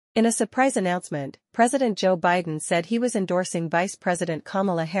In a surprise announcement, President Joe Biden said he was endorsing Vice President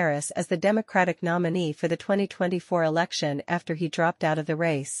Kamala Harris as the Democratic nominee for the 2024 election after he dropped out of the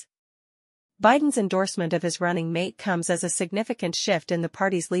race. Biden's endorsement of his running mate comes as a significant shift in the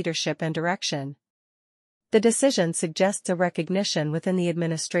party's leadership and direction. The decision suggests a recognition within the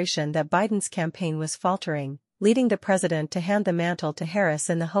administration that Biden's campaign was faltering, leading the president to hand the mantle to Harris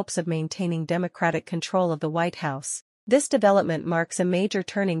in the hopes of maintaining Democratic control of the White House. This development marks a major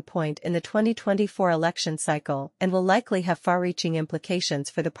turning point in the 2024 election cycle and will likely have far-reaching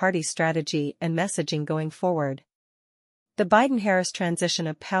implications for the party's strategy and messaging going forward. The Biden-Harris transition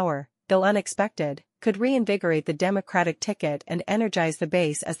of power, though unexpected, could reinvigorate the Democratic ticket and energize the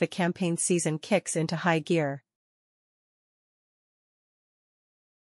base as the campaign season kicks into high gear.